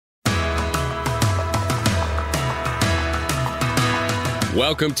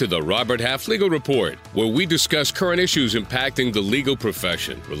Welcome to the Robert Half Legal Report, where we discuss current issues impacting the legal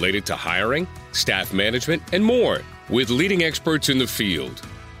profession related to hiring, staff management, and more, with leading experts in the field.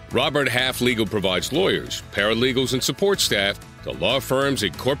 Robert Half Legal provides lawyers, paralegals, and support staff to law firms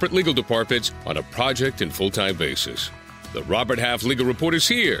and corporate legal departments on a project and full-time basis. The Robert Half Legal Report is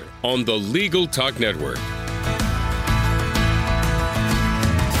here on the Legal Talk Network.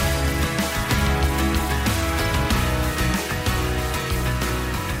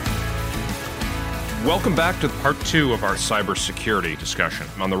 Welcome back to part 2 of our cybersecurity discussion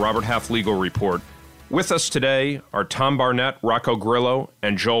on the Robert Half Legal Report. With us today are Tom Barnett, Rocco Grillo,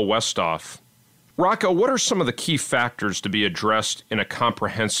 and Joel Westoff. Rocco, what are some of the key factors to be addressed in a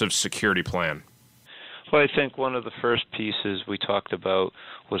comprehensive security plan? Well, I think one of the first pieces we talked about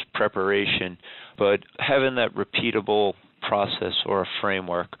was preparation, but having that repeatable process or a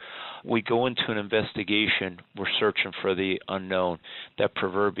framework. We go into an investigation, we're searching for the unknown, that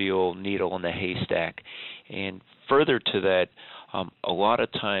proverbial needle in the haystack. And further to that, a lot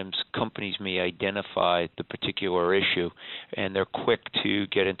of times companies may identify the particular issue and they're quick to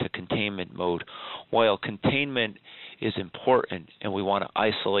get into containment mode. While containment is important and we want to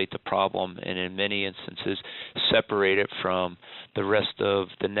isolate the problem and in many instances separate it from the rest of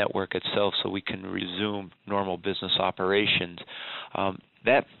the network itself so we can resume normal business operations,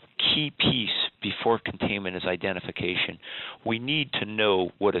 that key piece before containment is identification. We need to know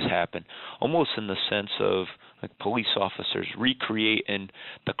what has happened, almost in the sense of like police officers recreating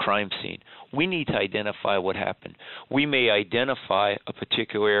the crime scene. We need to identify what happened. We may identify a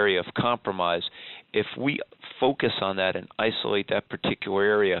particular area of compromise. If we focus on that and isolate that particular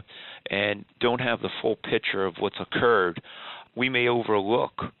area and don't have the full picture of what's occurred, we may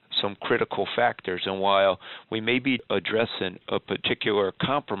overlook some critical factors. And while we may be addressing a particular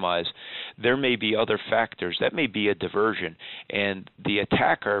compromise, there may be other factors. That may be a diversion, and the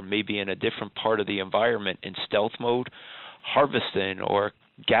attacker may be in a different part of the environment in stealth mode, harvesting or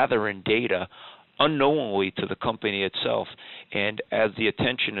gathering data unknowingly to the company itself. And as the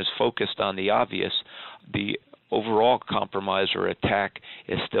attention is focused on the obvious, the overall compromise or attack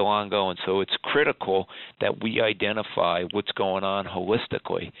is still ongoing. So it's critical that we identify what's going on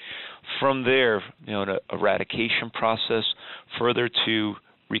holistically. From there, an eradication process, further to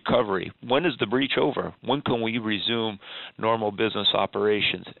recovery. When is the breach over? When can we resume normal business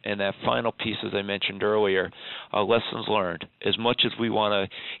operations? And that final piece, as I mentioned earlier, lessons learned. As much as we want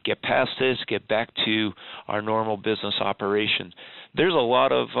to get past this, get back to our normal business operations, there's a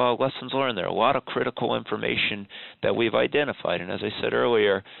lot of lessons learned there, a lot of critical information that we've identified. And as I said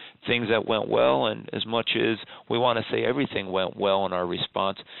earlier, things that went well, and as much as we want to say everything went well in our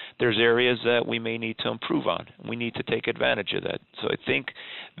response, there's areas that we may need to improve on. We need to take advantage of that. So I think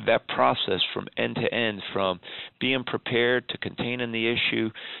that process from end to end, from being prepared to containing the issue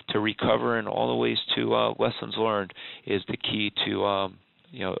to recovering all the ways to lessons learned, is the key to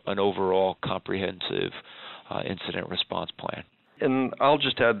an overall comprehensive incident response plan. And I'll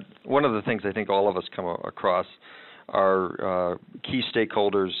just add, one of the things I think all of us come across are key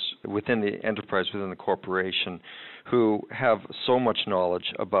stakeholders within the enterprise, within the corporation, who have so much knowledge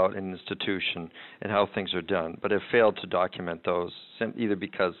about an institution and how things are done, but have failed to document those, either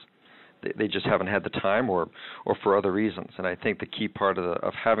because they just haven't had the time or for other reasons. And I think the key part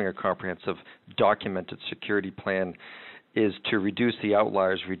of having a comprehensive documented security plan is to reduce the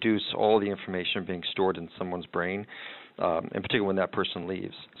outliers, reduce all the information being stored in someone's brain, in particular when that person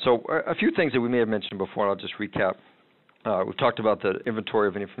leaves. So a few things that we may have mentioned before, and I'll just recap. We've talked about the inventory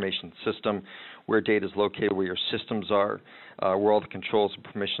of an information system, where data is located, where your systems are, where all the controls and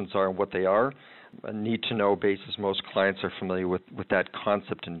permissions are and what they are. A need-to-know basis, most clients are familiar with that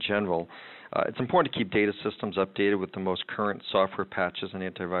concept in general. It's important to keep data systems updated with the most current software patches and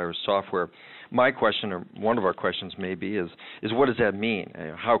antivirus software. My question, or one of our questions maybe, is what does that mean?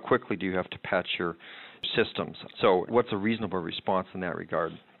 How quickly do you have to patch your systems? So what's a reasonable response in that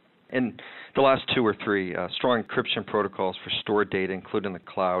regard? And the last 2 or 3, strong encryption protocols for stored data, including the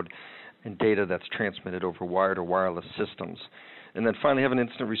cloud, and data that's transmitted over wired or wireless systems. And then finally, have an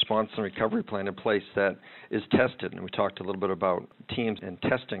incident response and recovery plan in place that is tested. And we talked a little bit about teams and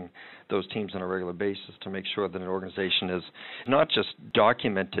testing those teams on a regular basis to make sure that an organization is not just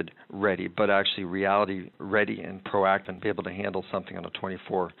documented ready, but actually reality ready and proactive and be able to handle something on a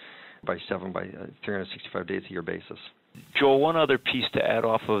 24/7 by 365 days a year basis. Joel, one other piece to add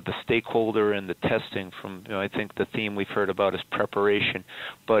off of the stakeholder and the testing from, I think the theme we've heard about is preparation,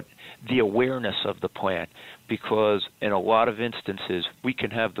 but the awareness of the plan, because in a lot of instances we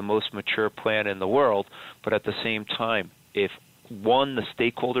can have the most mature plan in the world, but at the same time, if one, the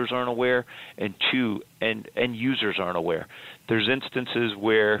stakeholders aren't aware, and two, end users aren't aware. There's instances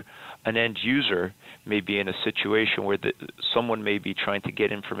where an end user may be in a situation where someone may be trying to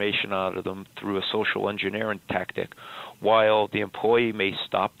get information out of them through a social engineering tactic. While the employee may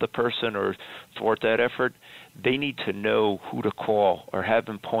stop the person or thwart that effort, they need to know who to call or have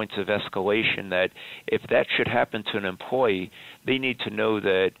in points of escalation that if that should happen to an employee, they need to know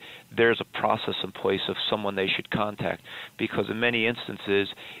that there's a process in place of someone they should contact. Because in many instances,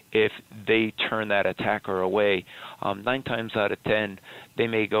 if they turn that attacker away, 9 times out of 10, they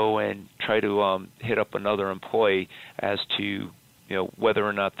may go and try to hit up another employee as to whether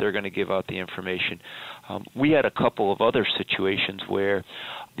or not they're going to give out the information. We had a couple of other situations where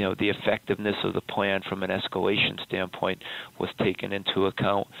the effectiveness of the plan from an escalation standpoint was taken into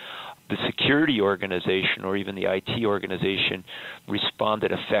account. The security organization or even the IT organization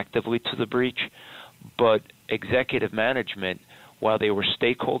responded effectively to the breach, but executive management, while they were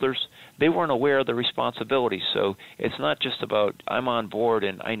stakeholders, they weren't aware of the responsibility. So it's not just about I'm on board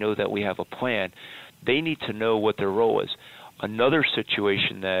and I know that we have a plan. They need to know what their role is. Another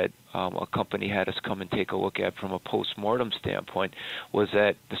situation that a company had us come and take a look at from a post-mortem standpoint was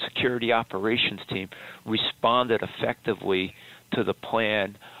that the security operations team responded effectively to the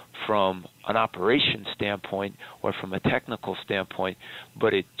plan from an operations standpoint or from a technical standpoint,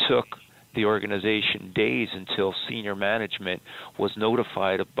 but it took the organization days until senior management was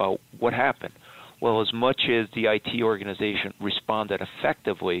notified about what happened. Well, as much as the IT organization responded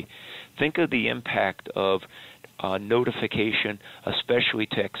effectively, think of the impact of notification, especially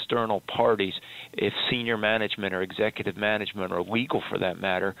to external parties, if senior management or executive management or legal for that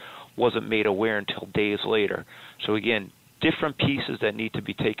matter wasn't made aware until days later. So again, different pieces that need to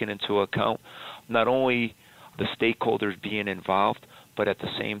be taken into account, not only the stakeholders being involved, but at the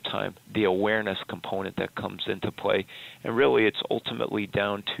same time the awareness component that comes into play. And really it's ultimately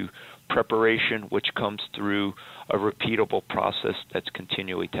down to preparation, which comes through a repeatable process that's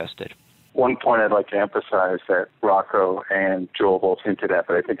continually tested. One point I'd like to emphasize that Rocco and Joel both hinted at,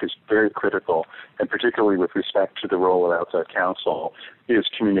 but I think is very critical, and particularly with respect to the role of outside counsel, is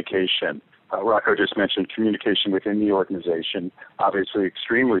communication. Rocco just mentioned communication within the organization, obviously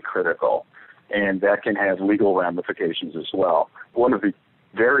extremely critical, and that can have legal ramifications as well. One of the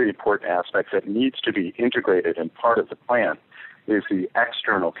very important aspects that needs to be integrated in part of the plan is the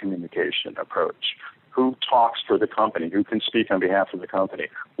external communication approach. Who talks for the company? Who can speak on behalf of the company?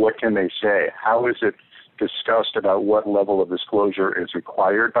 What can they say? How is it discussed about what level of disclosure is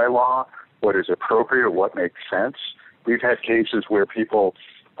required by law? What is appropriate? What makes sense? We've had cases where people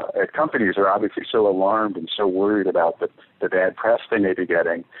at companies are obviously so alarmed and so worried about the bad press they may be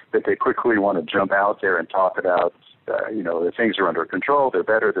getting that they quickly want to jump out there and talk about, that things are under control, they're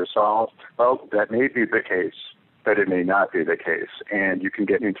better, they're solved. Well, that may be the case, but it may not be the case. And you can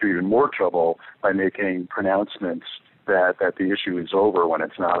get into even more trouble by making pronouncements that the issue is over when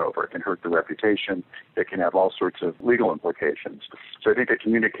it's not over. It can hurt the reputation. It can have all sorts of legal implications. So I think a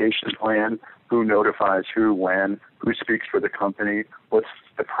communication plan, who notifies who, when, who speaks for the company, what's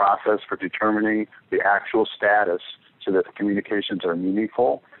the process for determining the actual status so that the communications are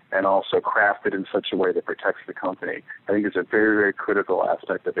meaningful and also crafted in such a way that protects the company, I think is a very, very critical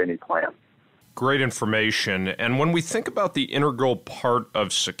aspect of any plan. Great information. And when we think about the integral part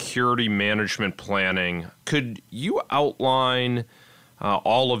of security management planning, could you outline,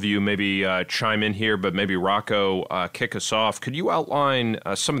 all of you maybe chime in here, but maybe Rocco kick us off. Could you outline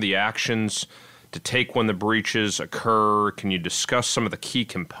some of the actions to take when the breaches occur? Can you discuss some of the key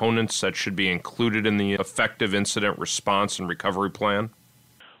components that should be included in the effective incident response and recovery plan?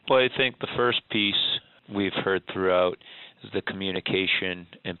 Well, I think the first piece we've heard throughout is the communication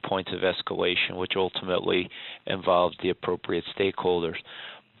and points of escalation, which ultimately involves the appropriate stakeholders.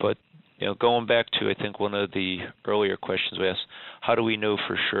 But going back to, I think, one of the earlier questions we asked, how do we know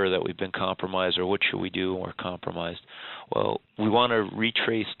for sure that we've been compromised, or what should we do when we're compromised? Well, we want to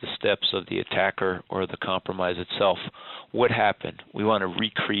retrace the steps of the attacker or the compromise itself. What happened? We want to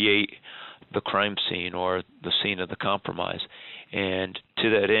recreate the crime scene or the scene of the compromise. And to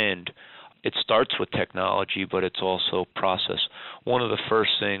that end, it starts with technology, but it's also process. One of the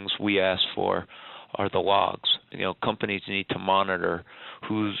first things we ask for are the logs. Companies need to monitor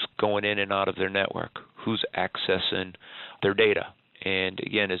who's going in and out of their network, who's accessing their data. And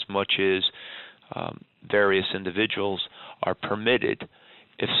again, as much as various individuals are permitted,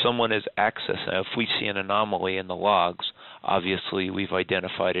 if someone is accessing, if we see an anomaly in the logs, obviously we've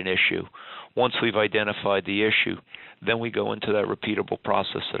identified an issue. Once we've identified the issue, then we go into that repeatable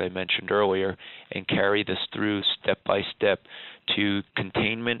process that I mentioned earlier and carry this through step by step to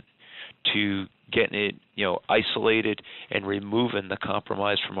containment, to getting it, isolated and removing the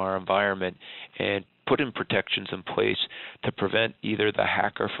compromise from our environment and putting protections in place to prevent either the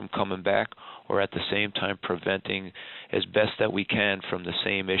hacker from coming back or at the same time preventing as best that we can from the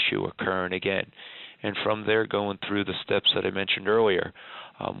same issue occurring again. And from there, going through the steps that I mentioned earlier,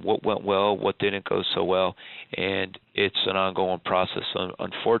 what went well, what didn't go so well, and it's an ongoing process.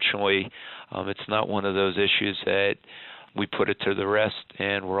 Unfortunately, it's not one of those issues that we put it to the rest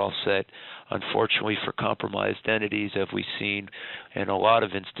and we're all set. Unfortunately, for compromised entities, as we've seen in a lot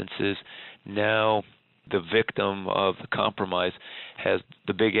of instances, now the victim of the compromise has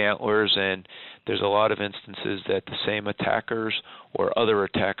the big antlers, and there's a lot of instances that the same attackers or other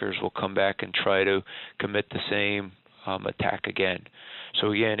attackers will come back and try to commit the same attack again.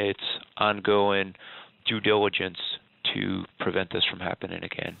 So again, it's ongoing due diligence to prevent this from happening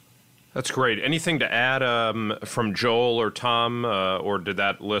again. That's great. Anything to add from Joel or Tom, or did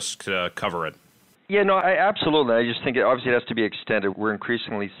that list cover it? Yeah, no, absolutely. I just think obviously it has to be extended. We're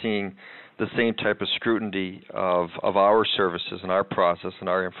increasingly seeing the same type of scrutiny of our services and our process and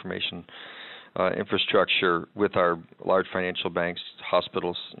our information infrastructure with our large financial banks,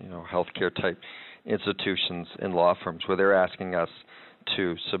 hospitals, healthcare type institutions and law firms, where they're asking us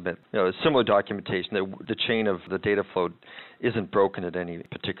to submit similar documentation. The chain of the data flow isn't broken at any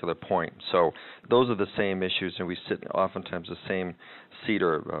particular point. So those are the same issues, and we sit oftentimes the same seat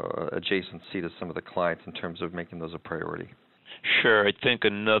or adjacent seat as some of the clients in terms of making those a priority. Sure. I think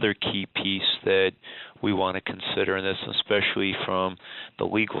another key piece that we want to consider in this, especially from the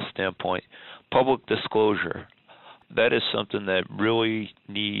legal standpoint, public disclosure. That is something that really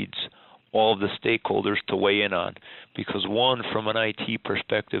needs all of the stakeholders to weigh in on, because one, from an IT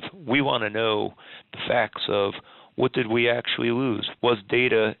perspective, we want to know the facts of what did we actually lose? Was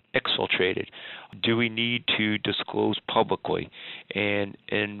data exfiltrated? Do we need to disclose publicly? And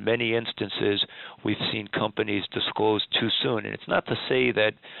in many instances, we've seen companies disclose too soon. And it's not to say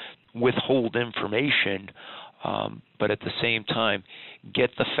that withhold information, but at the same time,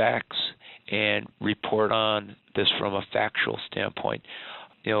 get the facts and report on this from a factual standpoint.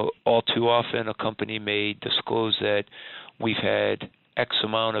 All too often a company may disclose that we've had X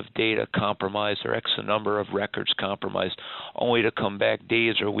amount of data compromised or X number of records compromised, only to come back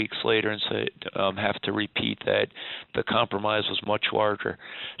days or weeks later and say, have to repeat that the compromise was much larger.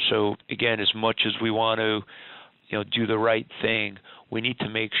 So again, as much as we want to do the right thing, we need to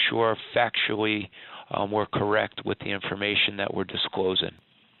make sure factually we're correct with the information that we're disclosing.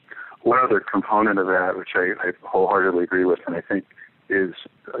 One other component of that, which I wholeheartedly agree with, and I think is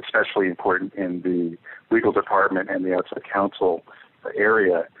especially important in the legal department and the outside counsel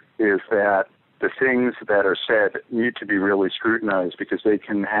area, is that the things that are said need to be really scrutinized, because they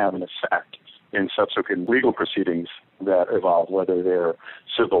can have an effect in subsequent legal proceedings that evolve, whether they're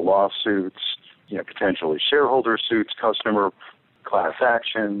civil lawsuits, potentially shareholder suits, customer class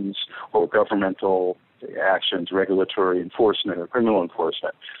actions, or governmental actions, regulatory enforcement or criminal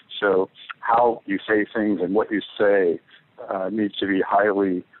enforcement. So how you say things and what you say needs to be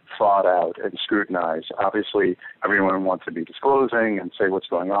highly thought out and scrutinized. Obviously, everyone wants to be disclosing and say what's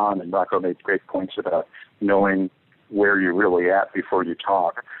going on, and Rocco made great points about knowing where you're really at before you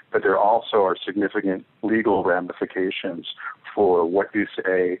talk. But there also are significant legal ramifications for what you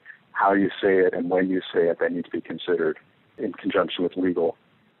say, how you say it, and when you say it that need to be considered in conjunction with legal.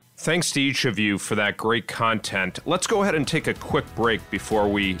 Thanks to each of you for that great content. Let's go ahead and take a quick break before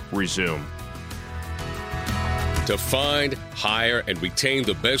we resume. To find, hire, and retain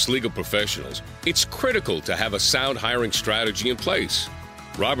the best legal professionals, it's critical to have a sound hiring strategy in place.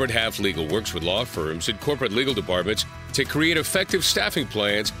 Robert Half Legal works with law firms and corporate legal departments to create effective staffing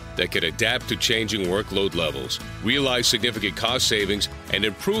plans that can adapt to changing workload levels, realize significant cost savings, and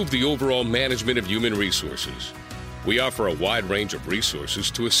improve the overall management of human resources. We offer a wide range of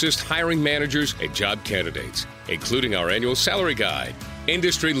resources to assist hiring managers and job candidates, including our annual salary guide,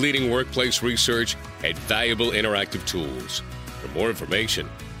 industry-leading workplace research, and valuable interactive tools. For more information,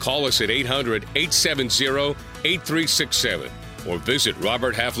 call us at 800-870-8367 or visit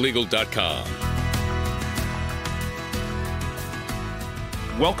roberthalflegal.com.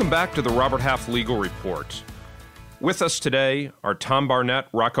 Welcome back to the Robert Half Legal Report. With us today are Tom Barnett,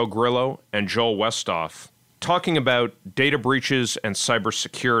 Rocco Grillo, and Joel Westoff, talking about data breaches and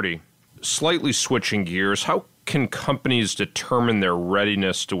cybersecurity. Slightly switching gears, how can companies determine their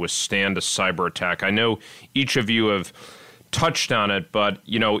readiness to withstand a cyber attack? I know each of you have touched on it, but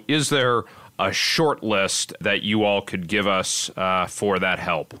is there a short list that you all could give us for that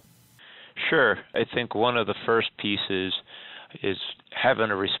help? Sure. I think one of the first pieces is having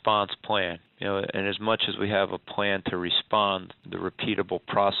a response plan. And as much as we have a plan to respond, the repeatable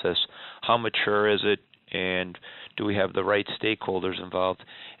process, how mature is it, and do we have the right stakeholders involved?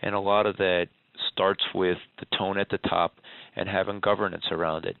 And a lot of that starts with the tone at the top and having governance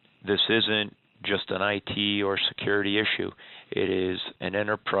around it. This isn't just an IT or security issue. It is an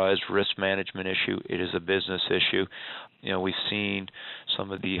enterprise risk management issue. It is a business issue. We've seen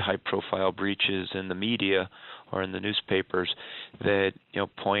some of the high-profile breaches in the media or in the newspapers that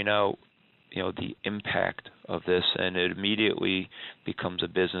point out the impact of this, and it immediately becomes a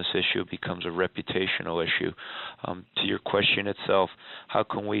business issue, becomes a reputational issue. To your question itself, how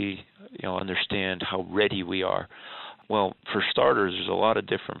can we understand how ready we are? Well, for starters, there's a lot of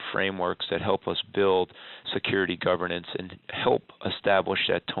different frameworks that help us build security governance and help establish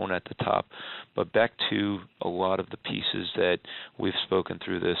that tone at the top. But back to a lot of the pieces that we've spoken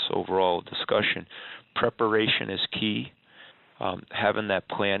through this overall discussion, preparation is key. Having that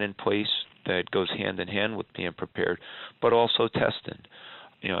plan in place that goes hand in hand with being prepared, but also testing.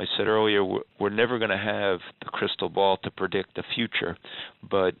 I said earlier, we're never going to have the crystal ball to predict the future,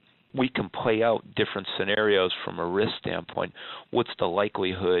 but we can play out different scenarios from a risk standpoint. What's the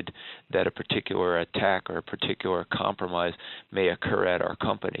likelihood that a particular attack or a particular compromise may occur at our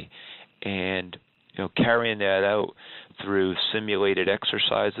company? And carrying that out through simulated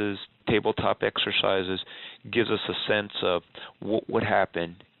exercises, tabletop exercises, gives us a sense of what would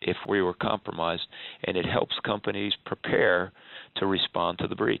happen if we were compromised, and it helps companies prepare to respond to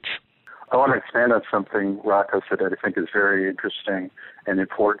the breach. I want to expand on something Rocco said that I think is very interesting and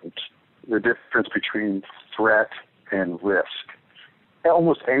important, the difference between threat and risk.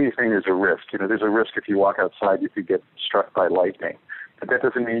 Almost anything is a risk. There's a risk if you walk outside, you could get struck by lightning. But that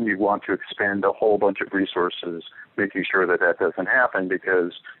doesn't mean you want to expend a whole bunch of resources making sure that doesn't happen,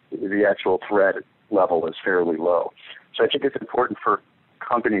 because the actual threat level is fairly low. So I think it's important for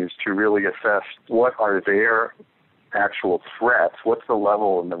companies to really assess what are their actual threats, what's the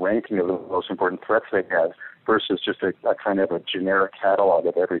level and the ranking of the most important threats they have, versus just a kind of a generic catalog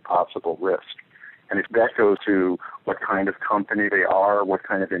of every possible risk. And if that goes to what kind of company they are, what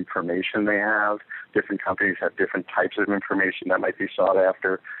kind of information they have, different companies have different types of information that might be sought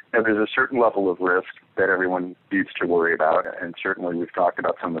after. Now, there's a certain level of risk that everyone needs to worry about, and certainly we've talked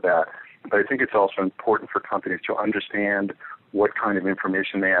about some of that. But I think it's also important for companies to understand what kind of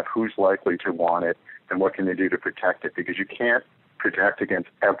information they have, who's likely to want it, and what can they do to protect it, because you can't protect against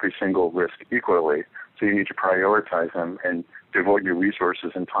every single risk equally. So you need to prioritize them and devote your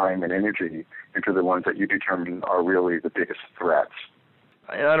resources and time and energy into the ones that you determine are really the biggest threats.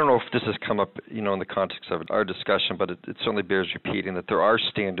 I don't know if this has come up, in the context of our discussion, but it certainly bears repeating that there are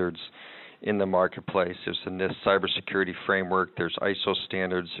standards in the marketplace. There's the NIST Cybersecurity Framework, there's ISO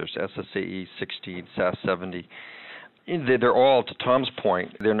standards, there's SSAE 16, SAS 70. They're all, to Tom's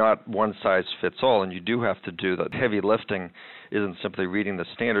point, they're not one size fits all, and you do have to do the heavy lifting. Isn't simply reading the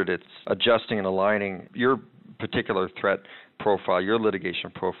standard, it's adjusting and aligning your particular threat profile, your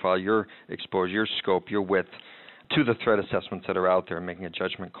litigation profile, your exposure, your scope, your width, to the threat assessments that are out there and making a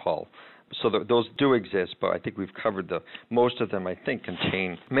judgment call. So those do exist, but I think we've covered most of them, I think,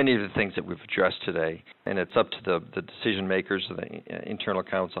 contain many of the things that we've addressed today. And it's up to the decision makers, the internal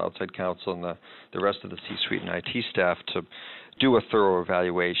counsel, outside counsel, and the rest of the C-suite and IT staff to do a thorough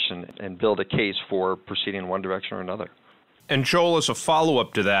evaluation and build a case for proceeding in one direction or another. And Joel, as a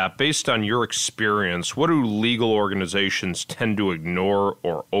follow-up to that, based on your experience, what do legal organizations tend to ignore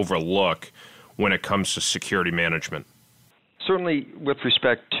or overlook when it comes to security management? Certainly with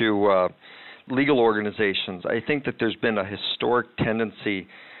respect to legal organizations, I think that there's been a historic tendency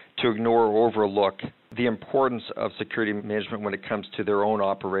to ignore or overlook the importance of security management when it comes to their own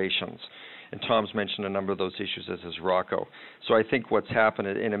operations. And Tom's mentioned a number of those issues, as has Rocco. So I think what's happened,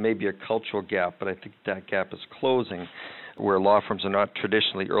 and it may be a cultural gap, but I think that gap is closing, where law firms are not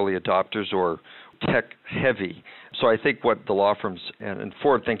traditionally early adopters or tech-heavy. So I think what the law firms, and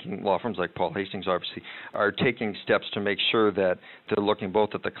forward-thinking law firms like Paul Hastings, obviously, are taking steps to make sure that they're looking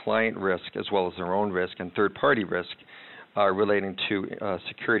both at the client risk as well as their own risk and third-party risk relating to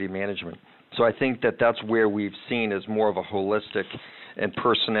security management. So I think that that's where we've seen as more of a holistic and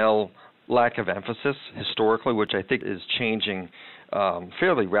personnel lack of emphasis historically, which I think is changing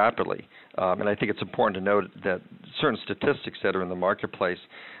fairly rapidly. And I think it's important to note that certain statistics that are in the marketplace,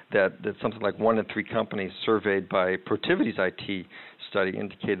 that something like 1 in 3 companies surveyed by Protivity's IT study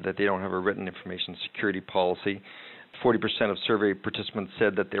indicated that they don't have a written information security policy. 40% of survey participants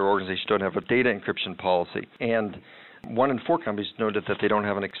said that their organization don't have a data encryption policy. And 1 in 4 companies noted that they don't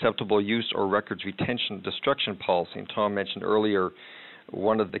have an acceptable use or records retention destruction policy. And Tom mentioned earlier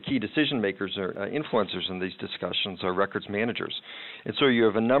one of the key decision makers or influencers in these discussions are records managers. And so you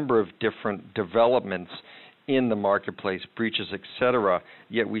have a number of different developments in the marketplace, breaches, etc.,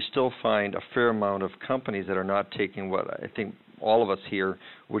 yet we still find a fair amount of companies that are not taking what I think all of us here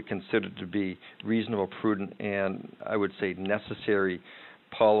would consider to be reasonable, prudent, and I would say necessary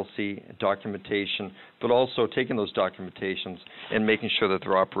policy, documentation, but also taking those documentations and making sure that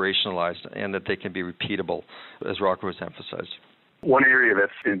they're operationalized and that they can be repeatable, as Rocco has emphasized. One area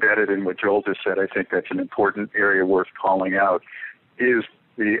that's embedded in what Joel just said, I think that's an important area worth calling out, is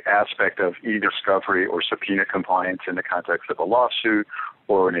the aspect of e-discovery or subpoena compliance in the context of a lawsuit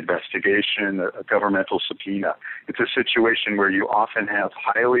or an investigation, a governmental subpoena. It's a situation where you often have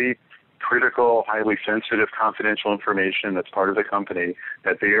highly critical, highly sensitive, confidential information that's part of the company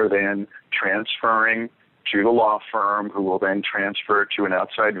that they are then transferring to the law firm, who will then transfer it to an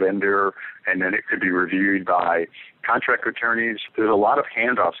outside vendor, and then it could be reviewed by contract attorneys. There's a lot of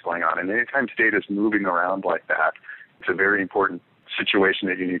handoffs going on, and anytime data is moving around like that, it's a very important situation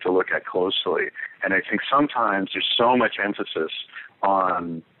that you need to look at closely. And I think sometimes there's so much emphasis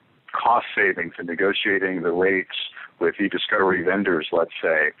on cost savings and negotiating the rates with e-discovery vendors, let's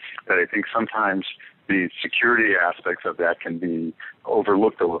say, that I think sometimes the security aspects of that can be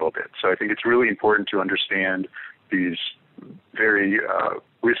overlooked a little bit. So I think it's really important to understand these very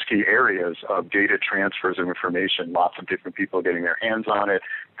risky areas of data transfers of information, lots of different people getting their hands on it,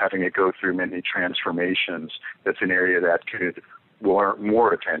 having it go through many transformations. That's an area that could warrant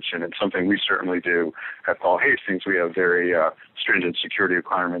more attention, and something we certainly do at Paul Hastings. We have very stringent security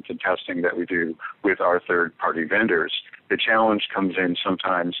requirements and testing that we do with our third-party vendors. The challenge comes in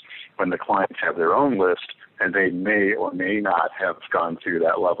sometimes when the clients have their own list and they may or may not have gone through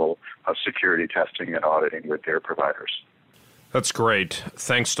that level of security testing and auditing with their providers. That's great.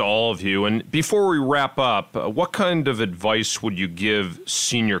 Thanks to all of you. And before we wrap up, what kind of advice would you give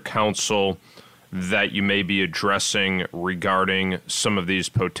senior counsel that you may be addressing regarding some of these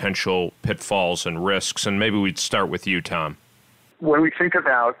potential pitfalls and risks? And maybe we'd start with you, Tom. When we think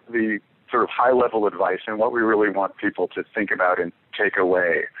about the sort of high-level advice and what we really want people to think about and take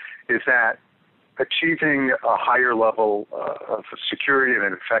away is that achieving a higher level of security and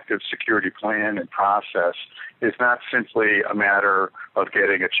an effective security plan and process is not simply a matter of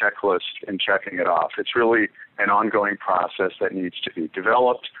getting a checklist and checking it off. It's really an ongoing process that needs to be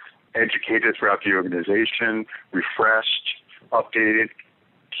developed, educated throughout the organization, refreshed, updated,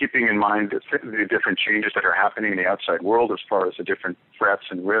 keeping in mind the different changes that are happening in the outside world as far as the different threats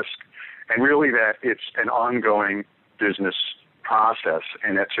and risks, and really that it's an ongoing business process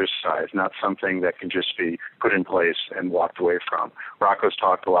and exercise, not something that can just be put in place and walked away from. Rocco's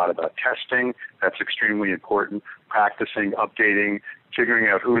talked a lot about testing. That's extremely important. Practicing, updating, figuring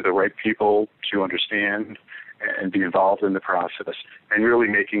out who are the right people to understand and be involved in the process, and really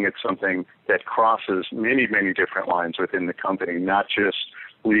making it something that crosses many, many different lines within the company, not just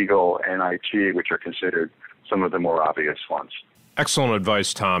legal and IT, which are considered some of the more obvious ones. Excellent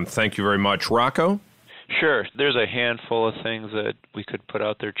advice, Tom. Thank you very much. Rocco? Sure. There's a handful of things that we could put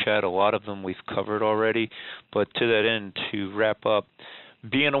out there, Chad. A lot of them we've covered already. But to that end, to wrap up,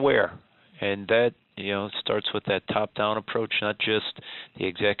 being aware. And that, starts with that top-down approach, not just the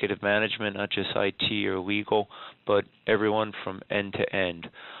executive management, not just IT or legal, but everyone from end to end.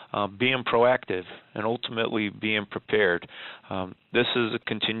 Being proactive and ultimately being prepared. This is a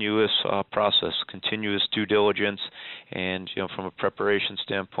continuous process, continuous due diligence, and from a preparation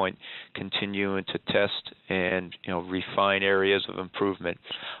standpoint, continuing to test and refine areas of improvement.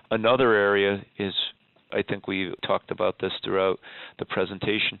 Another area is, I think we talked about this throughout the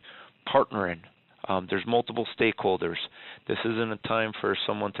presentation, partnering. There's multiple stakeholders. This isn't a time for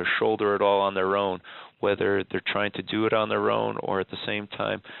someone to shoulder it all on their own, whether they're trying to do it on their own or at the same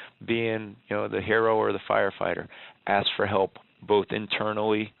time being, the hero or the firefighter. Ask for help, both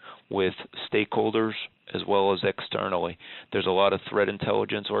internally with stakeholders as well as externally. There's a lot of threat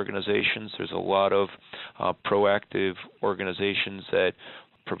intelligence organizations. There's a lot of proactive organizations that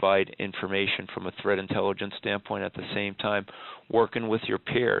provide information from a threat intelligence standpoint, at the same time working with your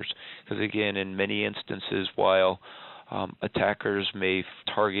peers. Because again, in many instances, while attackers may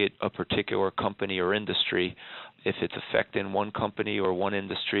target a particular company or industry, if it's affecting one company or one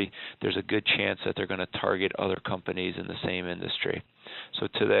industry, there's a good chance that they're going to target other companies in the same industry. So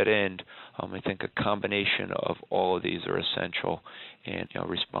to that end, I think a combination of all of these are essential in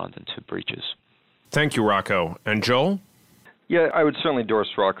responding to breaches. Thank you, Rocco. And Joel? Yeah, I would certainly endorse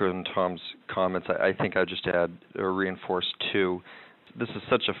Rocco and Tom's comments. I think I'd just add or reinforce two. This is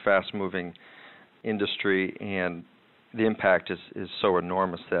such a fast-moving industry, and the impact is so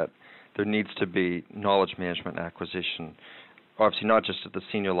enormous that there needs to be knowledge management acquisition obviously not just at the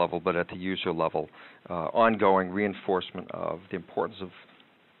senior level, but at the user level, ongoing reinforcement of the importance of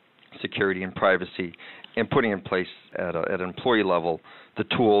security and privacy, and putting in place at an employee level the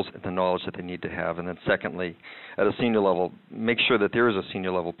tools and the knowledge that they need to have. And then secondly, at a senior level, make sure that there is a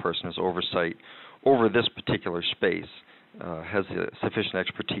senior level person who's oversight over this particular space, has the sufficient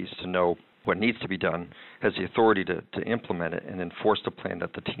expertise to know what needs to be done, has the authority to implement it and enforce the plan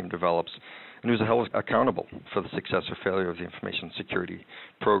that the team develops, and who's held accountable for the success or failure of the information security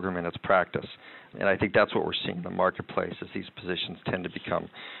program and its practice. And I think that's what we're seeing in the marketplace, as these positions tend to become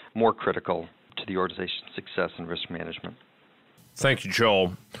more critical to the organization's success and risk management. Thank you,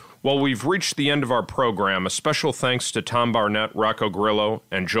 Joel. Well, we've reached the end of our program. A special thanks to Tom Barnett, Rocco Grillo,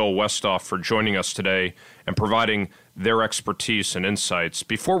 and Joel Westoff for joining us today and providing their expertise and insights.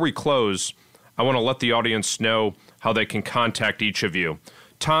 Before we close, I want to let the audience know how they can contact each of you.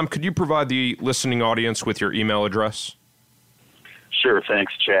 Tom, could you provide the listening audience with your email address? Sure,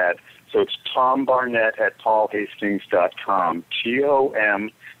 thanks, Chad. So it's Tom Barnett at paulhastings.com,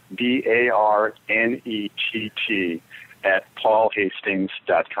 TOMBARNETT at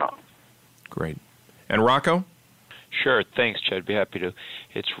paulhastings.com. Great. And Rocco? Sure, thanks, Chad. Be happy to.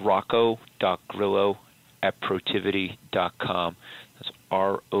 It's rocco.grillo at protiviti.com. That's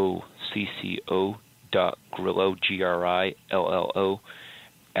ROCCO.grillo, GRILLO,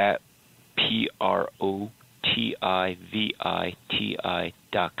 at PROTIVITI.com.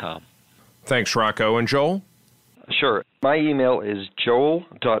 Thanks, Rocco. And Joel? Sure. My email is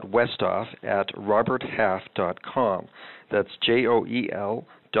joel.westoff at roberthalf.com. That's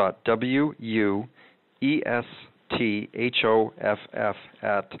JOEL.WUESTHOFF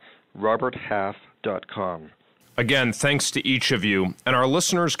at roberthalf.com. Again, thanks to each of you. And our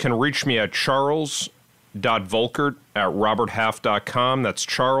listeners can reach me at charles.volkert at roberthalf.com. That's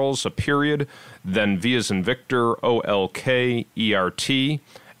Charles, a period, then V as in Victor, OLKERT,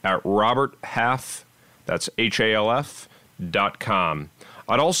 at roberthalf, that's HALF.com.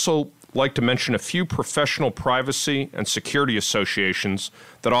 I'd also like to mention a few professional privacy and security associations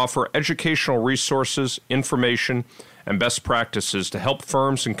that offer educational resources, information, and best practices to help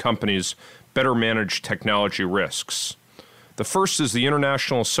firms and companies better manage technology risks. The first is the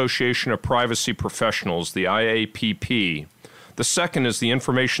International Association of Privacy Professionals, the IAPP. The second is the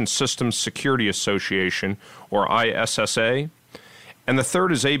Information Systems Security Association, or ISSA. And the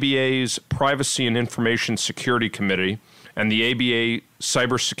third is ABA's Privacy and Information Security Committee and the ABA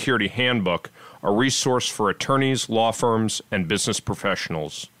Cybersecurity Handbook, a resource for attorneys, law firms, and business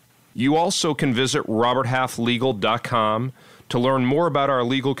professionals. You also can visit roberthalflegal.com to learn more about our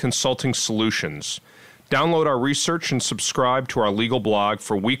legal consulting solutions. Download our research and subscribe to our legal blog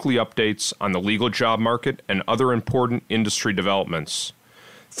for weekly updates on the legal job market and other important industry developments.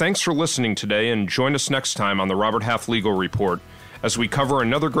 Thanks for listening today, and join us next time on the Robert Half Legal Report as we cover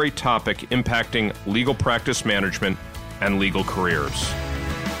another great topic impacting legal practice management and legal careers.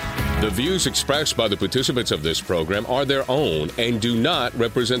 The views expressed by the participants of this program are their own and do not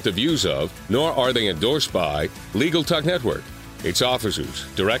represent the views of, nor are they endorsed by, Legal Talk Network, its officers,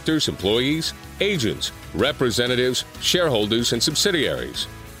 directors, employees, agents, representatives, shareholders, and subsidiaries.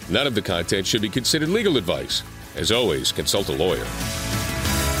 None of the content should be considered legal advice. As always, consult a lawyer.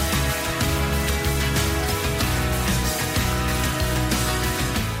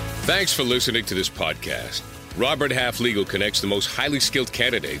 Thanks for listening to this podcast. Robert Half Legal connects the most highly skilled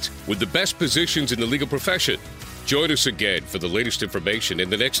candidates with the best positions in the legal profession. Join us again for the latest information in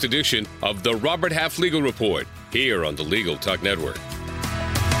the next edition of the Robert Half Legal Report here on the Legal Talk Network.